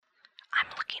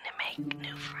make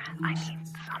new friends. I need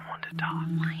someone to talk.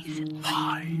 Why is it?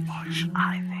 Why should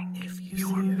I think you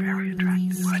are very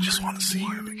attractive? I just want to see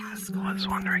you again. I was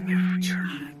wondering if you're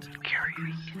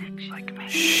curious, like me.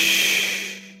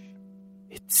 Shh.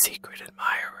 It's Secret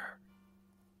Admirer.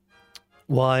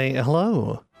 Why,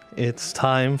 hello. It's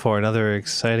time for another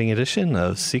exciting edition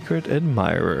of Secret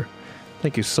Admirer.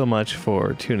 Thank you so much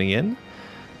for tuning in.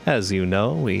 As you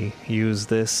know, we use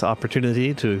this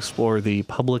opportunity to explore the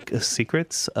public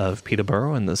secrets of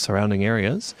Peterborough and the surrounding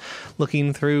areas,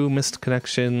 looking through missed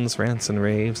connections, rants and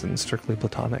raves, and strictly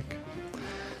platonic.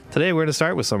 Today we're going to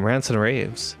start with some rants and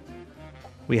raves.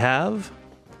 We have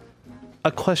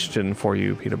a question for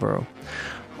you, Peterborough.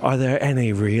 Are there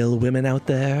any real women out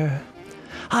there?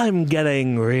 I'm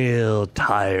getting real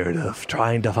tired of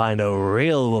trying to find a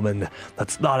real woman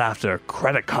that's not after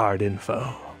credit card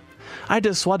info. I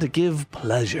just want to give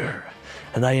pleasure,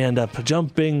 and I end up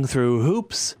jumping through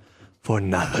hoops for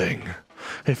nothing.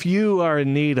 If you are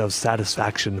in need of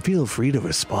satisfaction, feel free to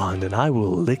respond, and I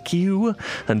will lick you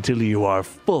until you are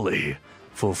fully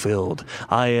fulfilled.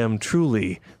 I am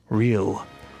truly real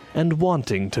and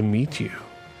wanting to meet you.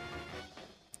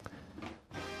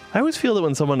 I always feel that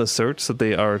when someone asserts that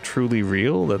they are truly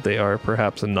real, that they are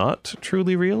perhaps not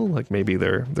truly real. Like maybe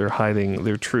they're hiding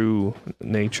their true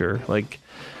nature. Like,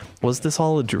 was this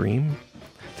all a dream?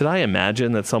 Did I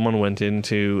imagine that someone went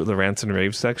into the rants and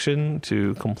raves section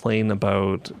to complain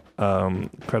about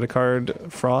credit card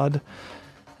fraud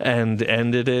and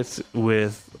ended it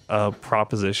with a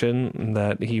proposition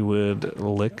that he would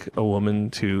lick a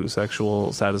woman to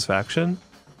sexual satisfaction?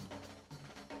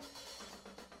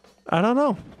 I don't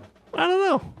know.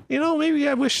 You know, maybe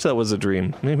I wish that was a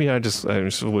dream. Maybe I just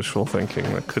wishful thinking.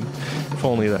 If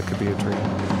only that could be a dream.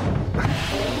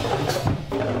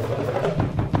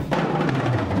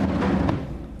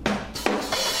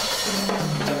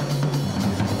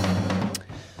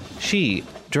 She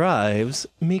drives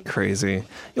me crazy.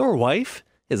 Your wife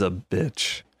is a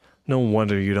bitch. No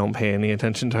wonder you don't pay any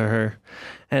attention to her.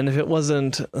 And if it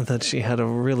wasn't that she had a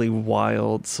really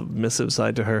wild, submissive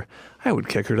side to her, I would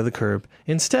kick her to the curb.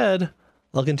 Instead,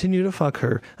 I'll continue to fuck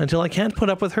her until I can't put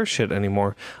up with her shit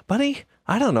anymore. Buddy,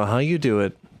 I don't know how you do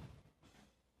it.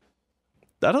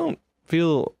 I don't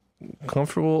feel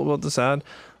comfortable about this ad.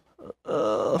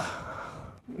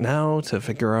 Now to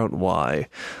figure out why.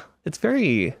 It's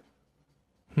very...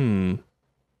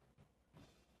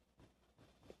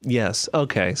 Yes,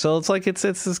 okay. So it's like it's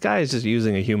this guy is just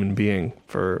using a human being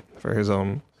for his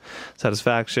own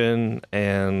satisfaction,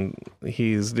 and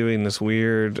he's doing this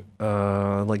weird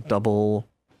like double,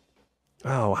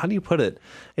 how do you put it?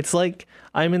 It's like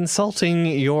I'm insulting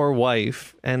your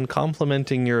wife and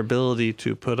complimenting your ability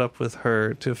to put up with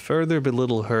her to further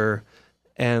belittle her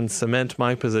and cement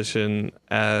my position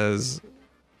as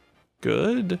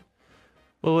good.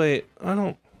 Well, wait, I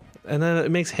don't... And then it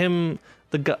makes him,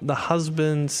 the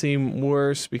husband, seem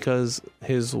worse because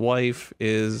his wife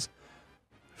is,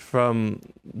 from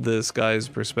this guy's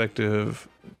perspective,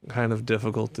 kind of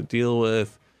difficult to deal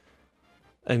with.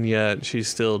 And yet she's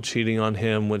still cheating on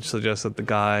him, which suggests that the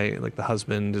guy, like the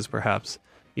husband, is perhaps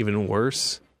even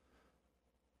worse.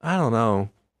 I don't know.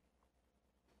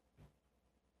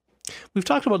 We've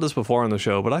talked about this before on the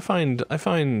show, but I find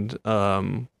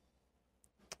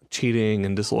cheating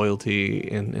and disloyalty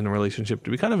in a relationship to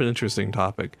be kind of an interesting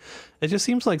topic. It just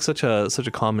seems like such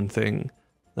a common thing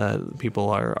that people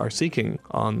are seeking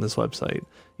on this website,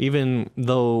 even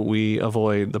though we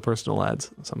avoid the personal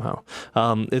ads somehow.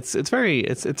 It's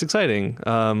exciting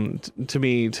to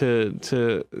me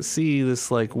to see this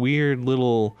like weird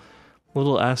little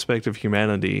aspect of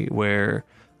humanity where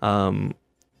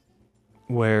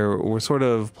we're sort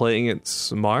of playing it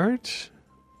smart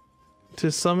to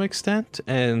some extent,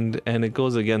 and it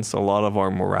goes against a lot of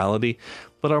our morality,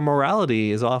 but our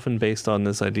morality is often based on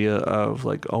this idea of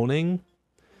like owning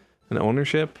and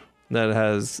ownership that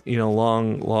has, you know,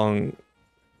 long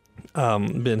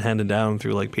been handed down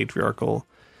through like patriarchal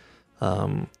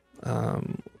like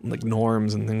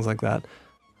norms and things like that.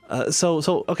 So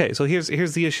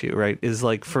here's the issue, right? Is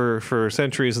like for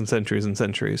centuries and centuries and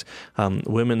centuries,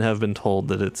 women have been told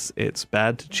that it's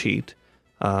bad to cheat,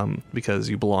 because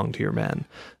you belong to your man.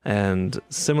 And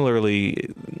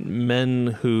similarly, men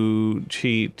who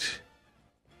cheat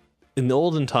in the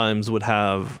olden times would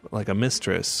have like a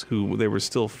mistress who they were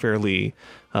still fairly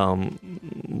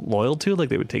loyal to, like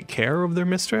they would take care of their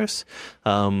mistress.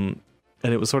 And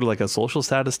it was sort of like a social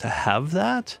status to have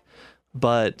that,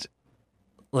 but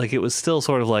like it was still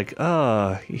sort of like,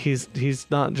 he's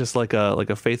not just like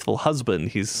a faithful husband.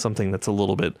 He's something that's a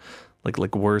little bit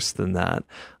like worse than that.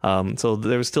 So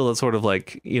there was still that sort of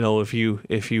like, if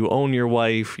you own your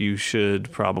wife, you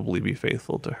should probably be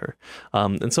faithful to her.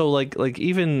 And so like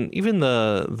even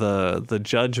the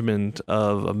judgment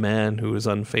of a man who is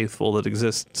unfaithful that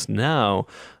exists now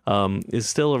is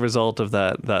still a result of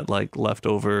that like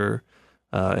leftover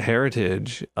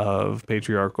heritage of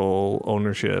patriarchal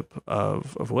ownership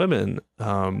of women.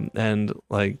 And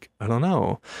like, I don't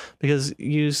know, because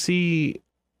you see,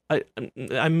 I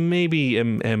maybe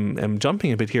am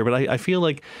jumping a bit here, but I feel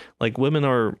like women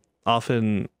are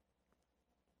often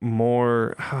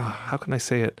more, how can I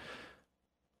say it?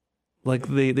 Like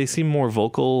they seem more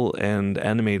vocal and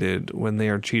animated when they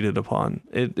are cheated upon.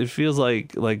 It feels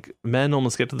like men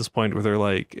almost get to this point where they're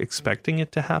like expecting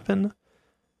it to happen.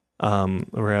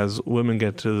 Whereas women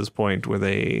get to this point where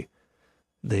they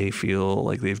feel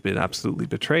like they've been absolutely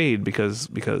betrayed because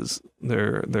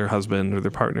their husband or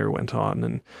their partner went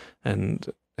on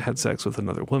and had sex with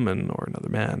another woman or another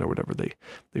man or whatever they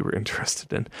were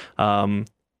interested in. I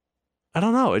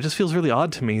don't know. It just feels really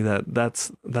odd to me that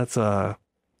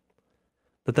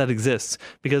that exists,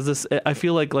 because I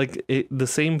feel like the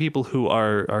same people who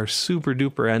are super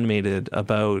duper animated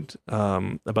about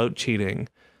cheating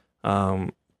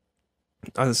are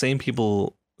the same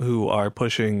people who are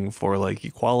pushing for like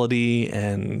equality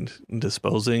and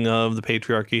disposing of the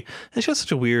patriarchy. It's just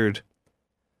such a weird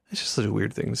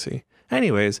thing to see.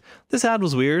 Anyways, this ad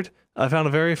was weird. I found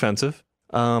it very offensive.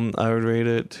 I would rate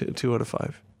it 2 out of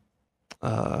 5.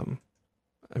 I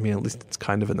mean, at least it's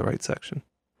kind of in the right section.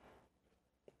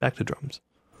 Back to drums.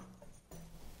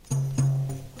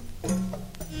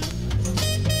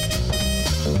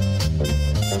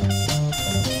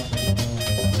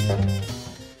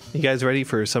 You guys ready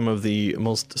for some of the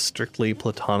most strictly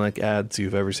platonic ads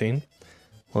you've ever seen?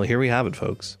 Well, here we have it,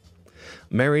 folks.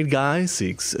 Married guy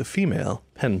seeks a female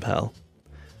pen pal.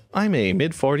 I'm a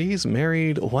mid-40s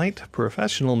married white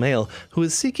professional male who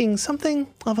is seeking something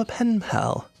of a pen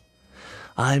pal.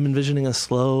 I'm envisioning a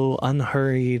slow,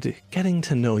 unhurried, getting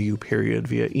to know you period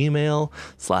via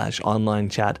email/online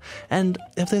chat, and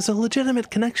if there's a legitimate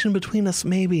connection between us,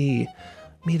 maybe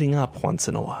meeting up once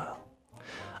in a while.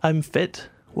 I'm fit,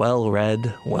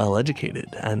 well-read,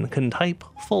 well-educated, and can type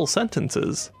full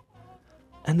sentences,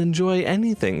 and enjoy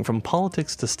anything from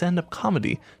politics to stand-up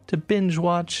comedy to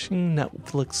binge-watching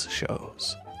Netflix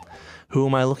shows. Who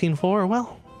am I looking for?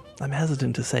 Well, I'm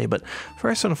hesitant to say, but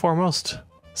first and foremost,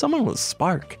 someone with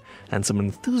spark and some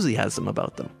enthusiasm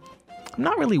about them. I'm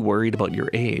not really worried about your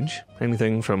age.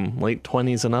 Anything from late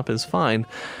 20s and up is fine,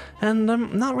 and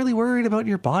I'm not really worried about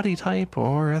your body type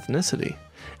or ethnicity.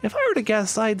 If I were to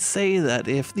guess, I'd say that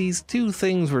if these two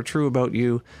things were true about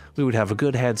you, we would have a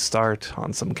good head start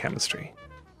on some chemistry.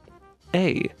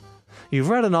 A. You've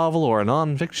read a novel or a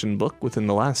non-fiction book within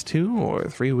the last 2 or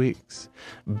 3 weeks.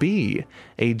 B.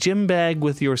 A gym bag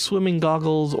with your swimming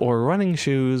goggles or running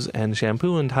shoes and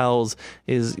shampoo and towels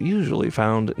is usually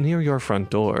found near your front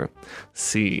door.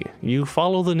 C. You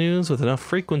follow the news with enough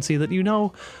frequency that you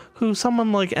know who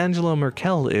someone like Angela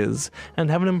Merkel is and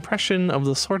have an impression of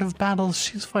the sort of battles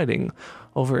she's fighting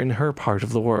over in her part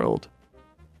of the world.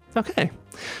 Okay,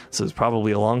 this is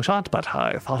probably a long shot, but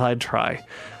I thought I'd try.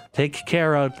 Take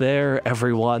care out there,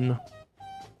 everyone.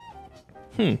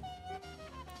 What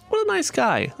a nice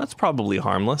guy. That's probably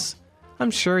harmless.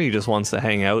 I'm sure he just wants to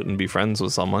hang out and be friends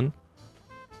with someone.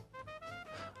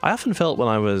 I often felt when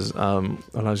I was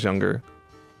younger.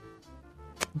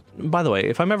 By the way,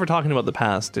 if I'm ever talking about the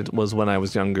past, it was when I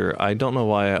was younger. I don't know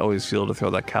why I always feel to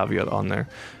throw that caveat on there.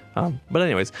 But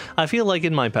anyways, I feel like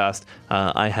in my past,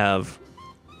 I have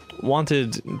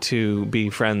wanted to be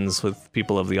friends with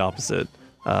people of the opposite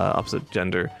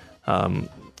gender,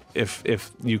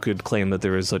 if you could claim that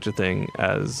there is such a thing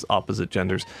as opposite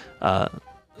genders,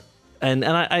 and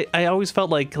I always felt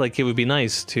like it would be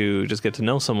nice to just get to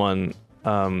know someone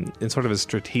in sort of a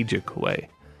strategic way,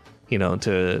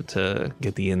 to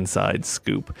get the inside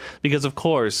scoop, because of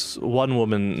course one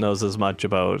woman knows as much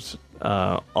about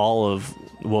all of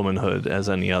womanhood as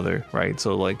any other, right?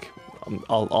 So like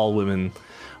all women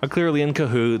are clearly in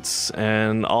cahoots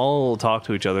and all talk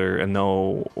to each other and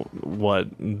know what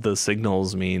the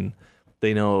signals mean.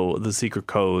 They know the secret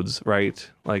codes, right?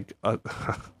 Like,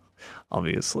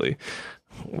 obviously,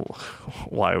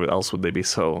 why else would they be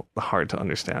so hard to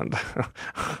understand?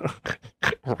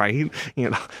 Right?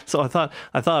 So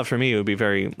I thought for me it would be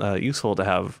very useful to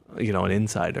have, an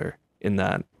insider in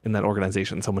that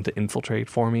organization, someone to infiltrate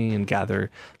for me and gather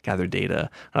data.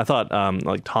 And I thought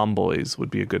like tomboys would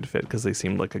be a good fit because they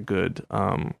seemed like a good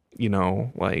like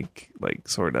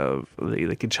sort of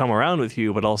they could chum around with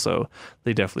you, but also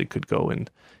they definitely could go and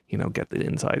get the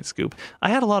inside scoop. I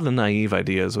had a lot of naive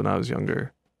ideas when I was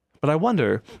younger, but I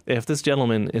wonder if this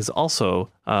gentleman is also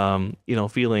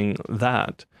feeling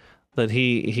that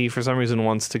he for some reason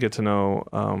wants to get to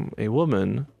know a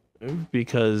woman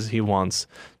because he wants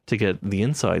to get the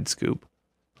inside scoop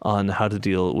on how to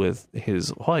deal with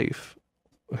his wife,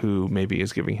 who maybe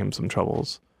is giving him some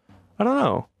troubles. I don't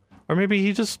know. Or maybe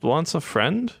he just wants a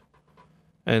friend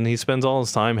and he spends all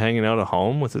his time hanging out at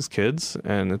home with his kids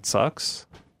and it sucks.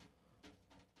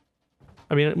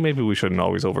 I mean, maybe we shouldn't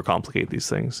always overcomplicate these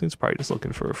things. He's probably just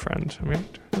looking for a friend. I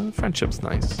mean, friendship's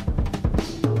nice.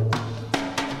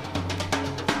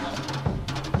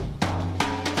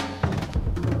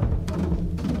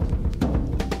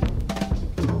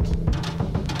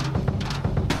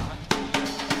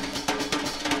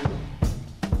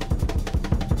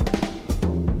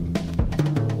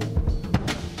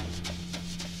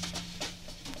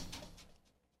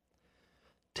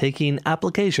 Taking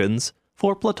applications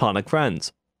for platonic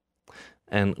friends.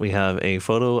 And we have a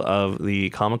photo of the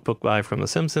comic book guy from The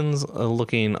Simpsons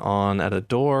looking on at a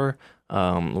door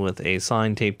with a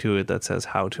sign taped to it that says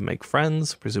how to make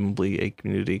friends, presumably a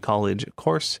community college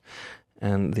course.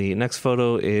 And the next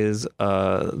photo is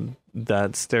that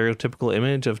stereotypical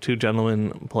image of two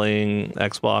gentlemen playing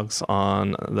Xbox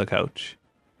on the couch.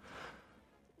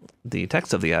 The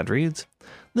text of the ad reads,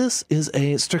 "This is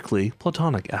a strictly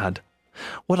platonic ad.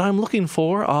 What I'm looking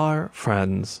for are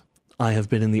friends. I have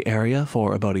been in the area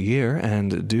for about a year,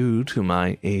 and due to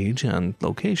my age and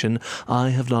location, I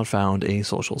have not found a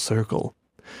social circle.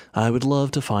 I would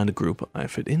love to find a group I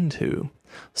fit into.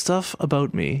 Stuff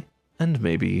about me, and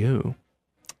maybe you.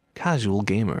 Casual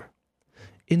gamer.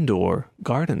 Indoor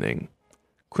gardening.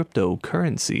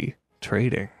 Cryptocurrency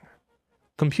trading.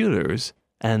 Computers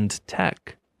and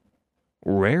tech.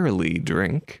 Rarely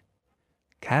drink.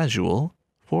 Casual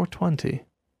 420.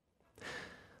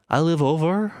 I live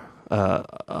over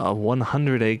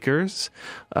 100 acres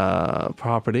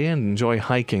property and enjoy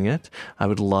hiking it. I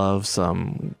would love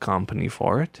some company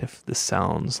for it. If this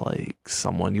sounds like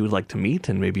someone you would like to meet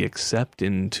and maybe accept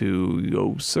into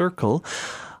your circle,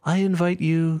 I invite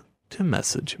you to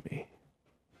message me."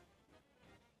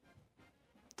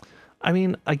 I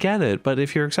mean, I get it, but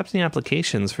if you're accepting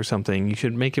applications for something, you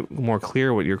should make it more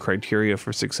clear what your criteria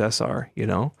for success are,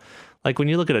 Like when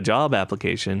you look at a job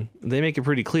application, they make it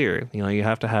pretty clear. You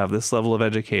have to have this level of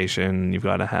education. You've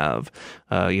got to have,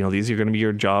 these are going to be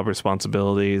your job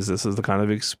responsibilities. This is the kind of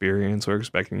experience we're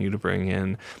expecting you to bring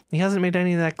in. He hasn't made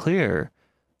any of that clear.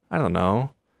 I don't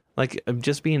know. Like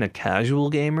just being a casual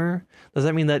gamer, does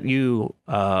that mean that you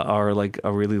are like a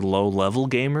really low level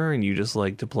gamer and you just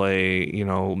like to play,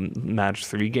 match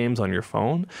 3 games on your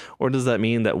phone? Or does that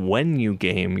mean that when you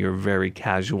game, you're very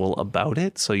casual about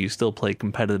it? So you still play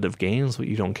competitive games, but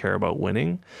you don't care about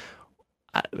winning?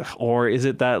 Or is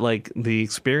it that like the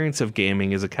experience of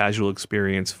gaming is a casual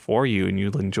experience for you and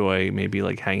you'll enjoy maybe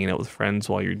like hanging out with friends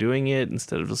while you're doing it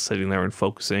instead of just sitting there and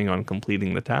focusing on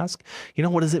completing the task?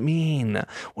 What does it mean?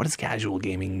 What does casual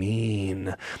gaming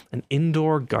mean? And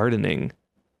indoor gardening,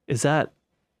 is that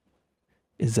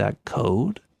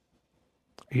code?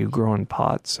 Are you growing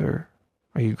pots or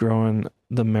are you growing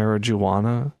the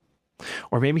marijuana?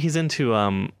 Or maybe he's into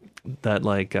that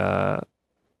like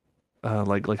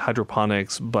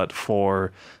hydroponics, but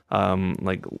for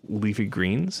like leafy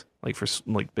greens, like for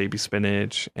like baby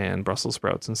spinach and Brussels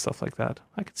sprouts and stuff like that.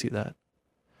 I could see that.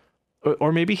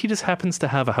 Or maybe he just happens to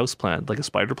have a house plant, like a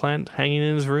spider plant, hanging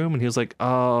in his room, and he was like,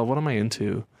 "Oh, what am I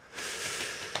into?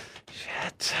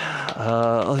 Shit.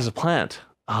 There's a plant.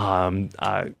 I'm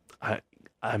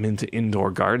into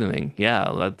indoor gardening.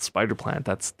 Yeah, that spider plant.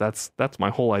 That's my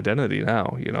whole identity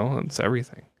now. It's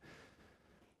everything.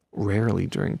 Rarely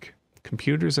drink."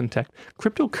 Computers and tech.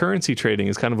 Cryptocurrency trading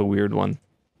is kind of a weird one.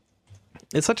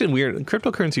 It's such a weird...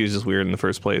 Cryptocurrency is just weird in the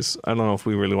first place. I don't know if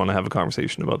we really want to have a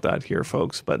conversation about that here,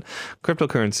 folks, but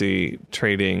cryptocurrency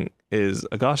trading is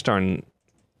a gosh darn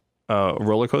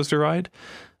roller coaster ride.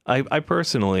 I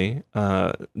personally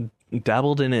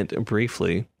dabbled in it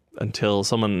briefly until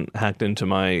someone hacked into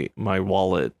my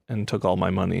wallet and took all my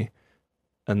money.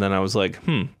 And then I was like,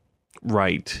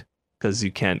 right. Because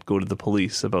you can't go to the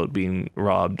police about being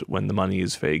robbed when the money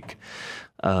is fake.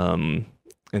 And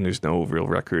there's no real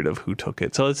record of who took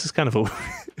it. So it's just kind of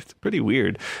it's pretty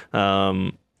weird.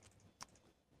 It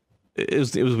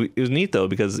was neat though,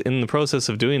 because in the process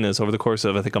of doing this over the course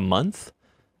of, I think, a month,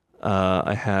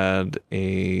 I had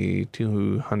a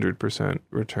 200%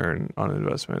 return on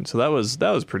investment. So that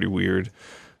was pretty weird.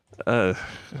 I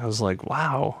was like,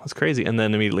 wow, that's crazy. And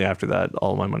then immediately after that,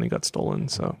 all my money got stolen.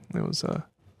 So it was a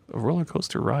roller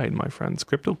coaster ride, my friends.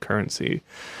 Cryptocurrency.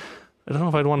 I don't know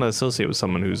if I'd want to associate with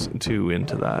someone who's too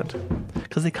into that,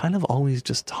 because they kind of always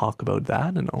just talk about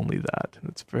that and only that. And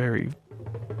it's very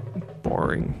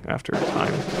boring after a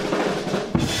time.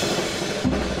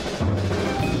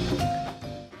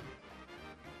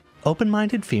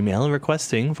 Open-minded female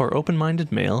requesting for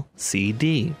open-minded male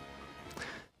CD.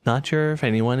 Not sure if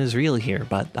anyone is real here,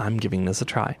 but I'm giving this a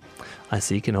try. I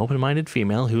seek an open-minded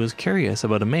female who is curious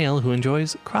about a male who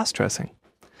enjoys cross-dressing.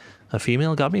 A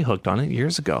female got me hooked on it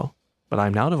years ago, but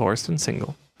I'm now divorced and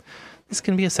single. This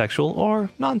can be a sexual or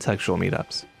non-sexual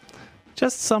meetups.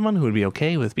 Just someone who would be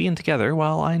okay with being together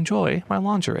while I enjoy my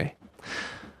lingerie.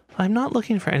 I'm not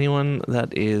looking for anyone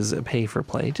that is pay for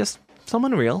play, just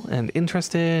someone real and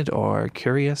interested or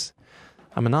curious.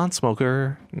 I'm a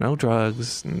non-smoker, no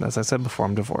drugs, and as I said before,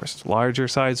 I'm divorced. Larger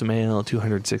size male,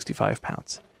 265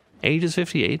 pounds. Age is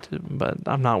 58, but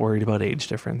I'm not worried about age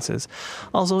differences.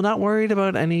 Also, not worried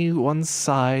about any one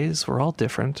size. We're all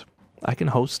different. I can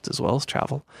host as well as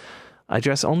travel. I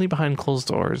dress only behind closed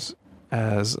doors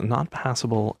as not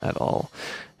passable at all.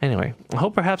 Anyway, I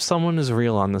hope perhaps someone is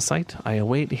real on the site. I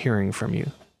await hearing from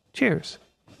you. Cheers.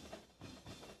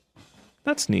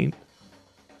 That's neat.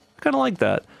 I kind of like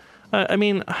that. I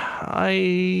mean,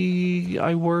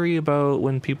 I worry about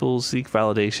when people seek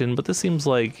validation, but this seems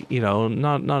like,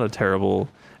 not a terrible.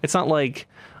 It's not like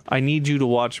I need you to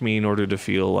watch me in order to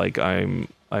feel like I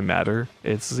matter.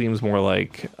 It seems more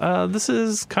like this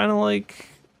is kind of like,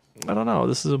 I don't know.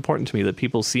 This is important to me that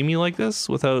people see me like this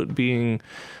without being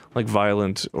like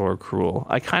violent or cruel.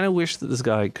 I kind of wish that this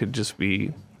guy could just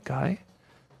be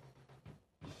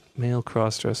male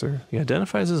crossdresser. He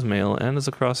identifies as male and as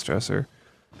a crossdresser.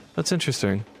 That's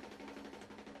interesting.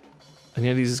 And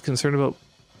yet he's concerned about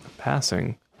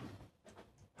passing.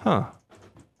 Huh.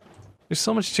 There's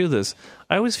so much to this.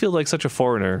 I always feel like such a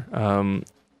foreigner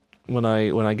when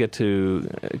I get to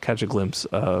catch a glimpse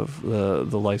of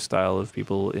the lifestyle of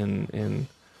people in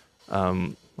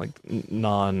like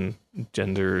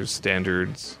non-gender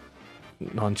standards,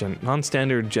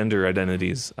 non-standard gender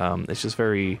identities. It's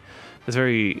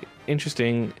very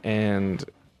interesting and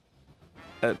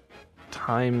at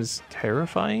times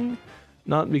terrifying.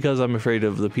 Not because I'm afraid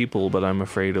of the people, but I'm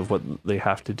afraid of what they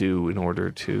have to do in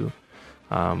order to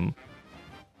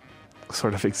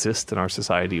sort of exist in our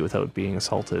society without being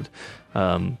assaulted.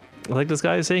 Like this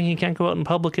guy is saying he can't go out in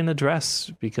public in a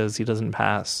dress because he doesn't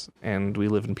pass, and we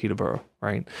live in Peterborough,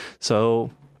 right?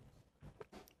 So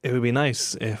it would be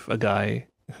nice if a guy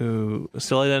who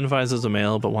still identifies as a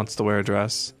male but wants to wear a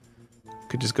dress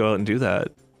could just go out and do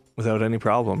that without any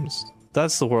problems.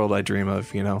 That's the world I dream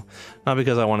of, Not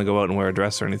because I want to go out and wear a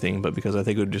dress or anything, but because I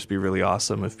think it would just be really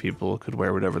awesome if people could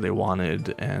wear whatever they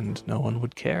wanted and no one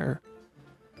would care.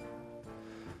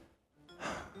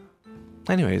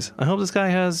 Anyways, I hope this guy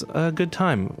has a good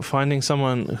time finding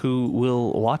someone who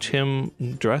will watch him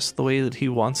dress the way that he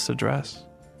wants to dress.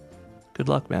 Good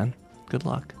luck, man. Good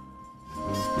luck.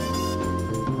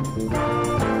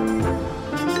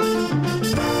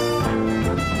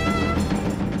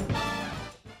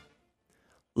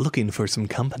 Looking for some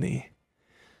company.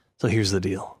 So here's the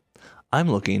deal. I'm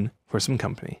looking for some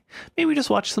company. Maybe just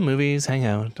watch some movies, hang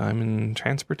out. I'm in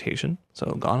transportation,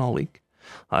 so gone all week.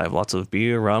 I have lots of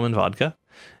beer, rum, and vodka.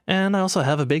 And I also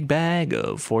have a big bag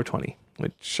of 420,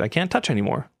 which I can't touch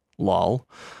anymore. Lol.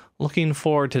 Looking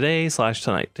for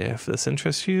today/tonight. If this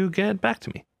interests you, get back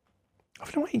to me. I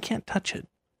don't know why you can't touch it.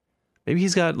 Maybe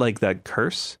he's got like that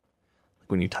curse. Like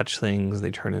when you touch things,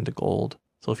 they turn into gold.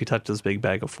 So if you touch this big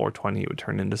bag of 420, it would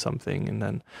turn into something, and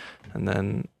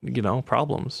then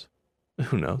problems.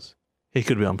 Who knows? He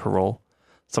could be on parole.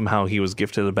 Somehow he was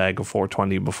gifted a bag of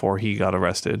 420 before he got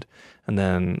arrested, and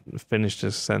then finished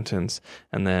his sentence,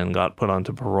 and then got put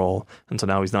onto parole. And so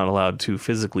now he's not allowed to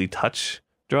physically touch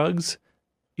drugs,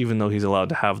 even though he's allowed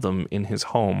to have them in his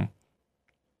home.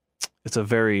 It's a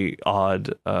very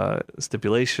odd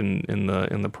stipulation in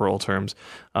the parole terms,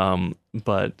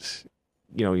 but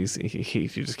he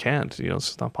just can't. It's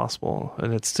just not possible,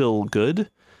 and it's still good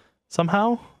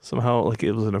somehow. Like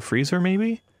it was in a freezer,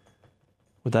 maybe.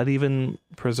 Would that even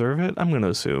preserve it? I'm going to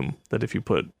assume that if you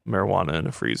put marijuana in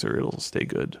a freezer, it'll stay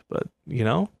good. But,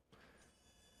 I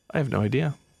have no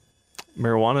idea.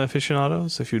 Marijuana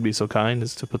aficionados, if you'd be so kind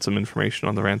as to put some information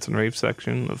on the Rants and Raves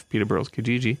section of Peterborough's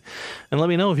Kijiji, and let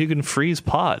me know if you can freeze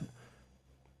pot.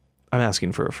 I'm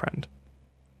asking for a friend.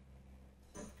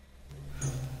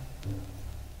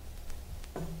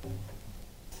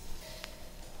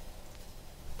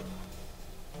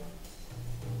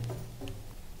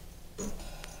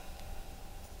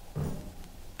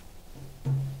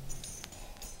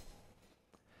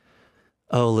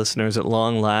 Oh, listeners, at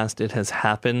long last, it has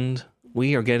happened.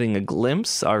 We are getting a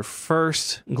glimpse, our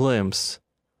first glimpse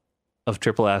of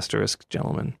Triple Asterisk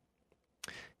Gentleman.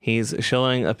 He's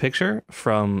showing a picture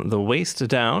from the waist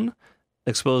down,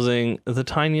 exposing the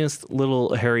tiniest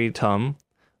little hairy tum,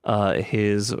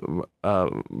 his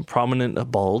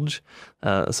prominent bulge,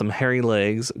 some hairy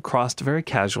legs crossed very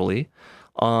casually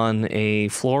on a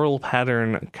floral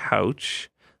pattern couch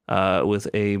with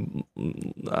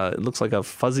it looks like a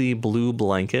fuzzy blue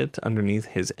blanket underneath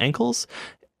his ankles.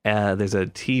 There's a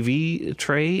TV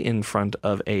tray in front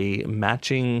of a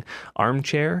matching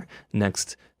armchair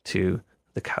next to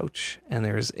the couch, and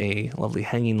there's a lovely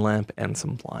hanging lamp and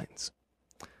some blinds.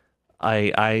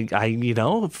 I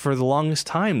for the longest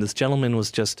time, this gentleman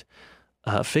was just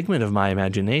a figment of my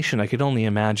imagination. I could only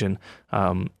imagine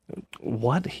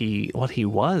what he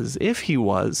was, if he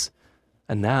was,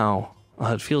 and now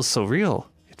it feels so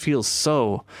real. It feels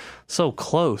so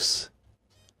close.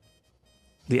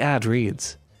 The ad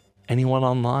reads, "Anyone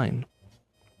online?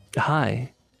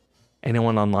 Hi.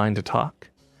 Anyone online to talk?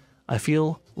 I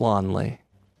feel lonely.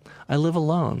 I live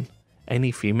alone.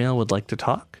 Any female would like to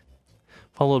talk?"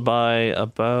 Followed by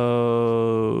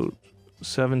about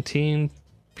 17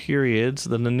 periods,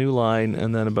 then a new line,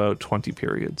 and then about 20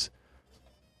 periods.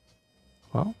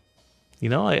 Well,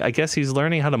 I guess he's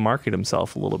learning how to market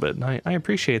himself a little bit, and I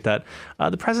appreciate that.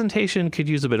 The presentation could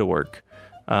use a bit of work.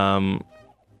 That's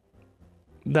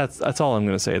all I'm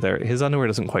going to say there. His underwear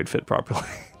doesn't quite fit properly.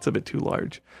 It's a bit too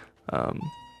large.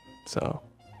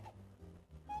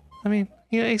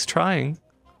 He's trying.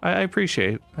 I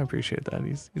appreciate that.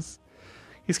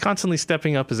 He's constantly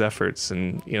stepping up his efforts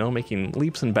and, making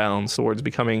leaps and bounds towards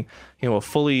becoming, a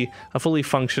fully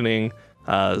functioning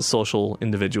social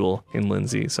individual in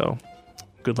Lindsay. So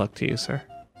good luck to you, sir.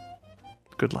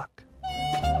 Good luck.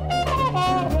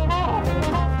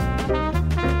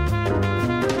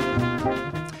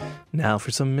 Now for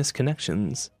some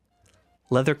misconnections.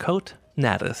 Leathercoat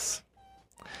Natus.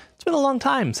 It's been a long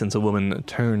time since a woman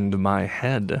turned my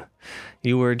head.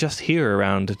 You were just here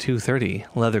around 2:30.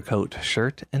 Leathercoat,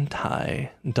 shirt and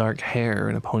tie, dark hair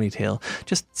in a ponytail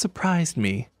just surprised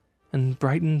me and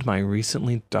brightened my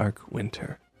recently dark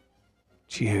winter.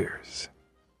 Cheers.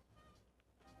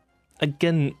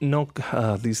 Again, no,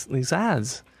 these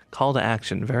ads. Call to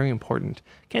action, very important.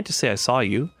 Can't just say I saw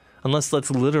you, unless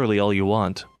that's literally all you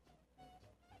want.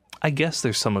 I guess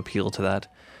there's some appeal to that.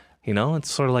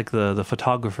 It's sort of like the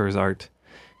photographer's art.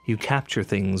 You capture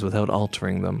things without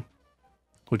altering them.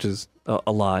 Which is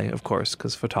a lie, of course,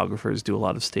 because photographers do a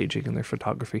lot of staging in their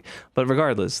photography. But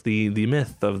regardless, the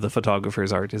myth of the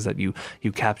photographer's art is that you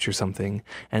capture something,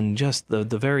 and just the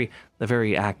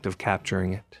very act of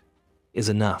capturing it is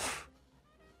enough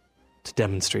to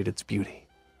demonstrate its beauty,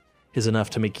 is enough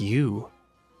to make you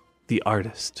the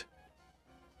artist.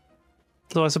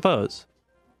 So I suppose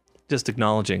just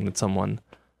acknowledging that someone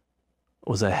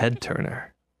was a head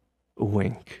turner, a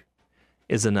wink,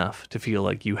 is enough to feel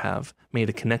like you have made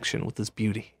a connection with this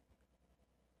beauty.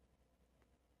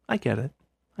 I get it.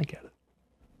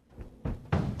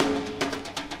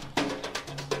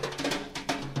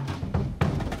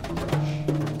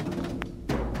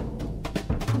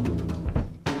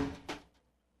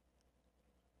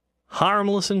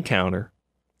 Harmless encounter.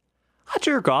 I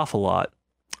jerk off a lot.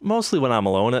 Mostly when I'm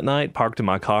alone at night, parked in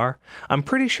my car. I'm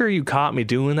pretty sure you caught me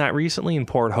doing that recently in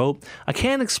Port Hope. I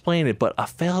can't explain it, but I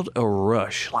felt a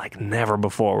rush like never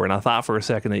before, and I thought for a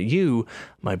second that you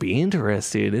might be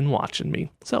interested in watching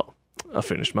me. So I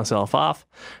finished myself off,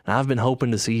 and I've been hoping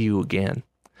to see you again.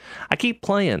 I keep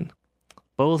playing,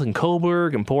 both in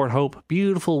Coburg and Port Hope.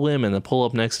 Beautiful women that pull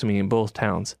up next to me in both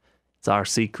towns. It's our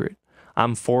secret.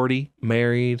 I'm 40,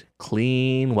 married,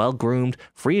 clean, well-groomed,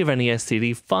 free of any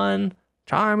STD, fun,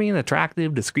 charming,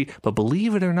 attractive, discreet, but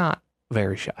believe it or not,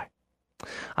 very shy.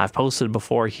 I've posted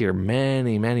before here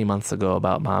many months ago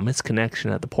about my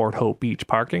misconnection at the Port Hope Beach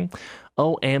parking.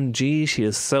 OMG, she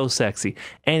is so sexy.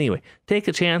 Anyway, take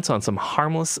a chance on some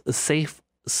harmless, safe,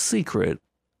 secret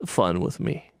fun with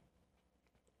me.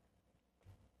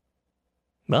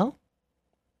 Well,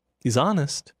 he's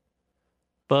honest,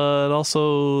 but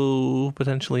also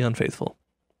potentially unfaithful.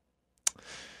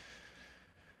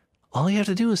 All you have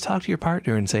to do is talk to your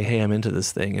partner and say, hey, I'm into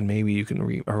this thing, and maybe you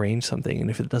can arrange something. And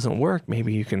if it doesn't work,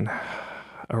 maybe you can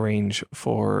arrange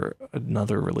for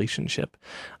another relationship.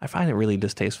 I find it really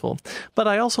distasteful. But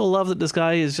I also love that this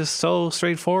guy is just so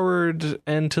straightforward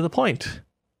and to the point.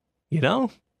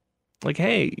 Like,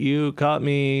 hey, you caught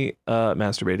me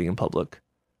masturbating in public.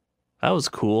 That was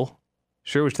cool.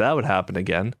 Sure wish that would happen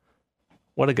again.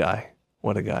 What a guy.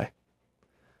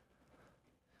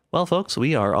 Well, folks,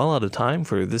 we are all out of time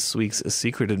for this week's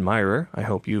Secret Admirer. I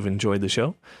hope you've enjoyed the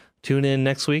show. Tune in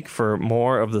next week for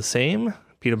more of the same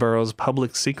Peterborough's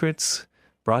Public Secrets,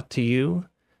 brought to you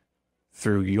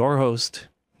through your host,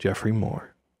 Jeffrey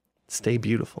Moore. Stay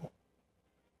beautiful.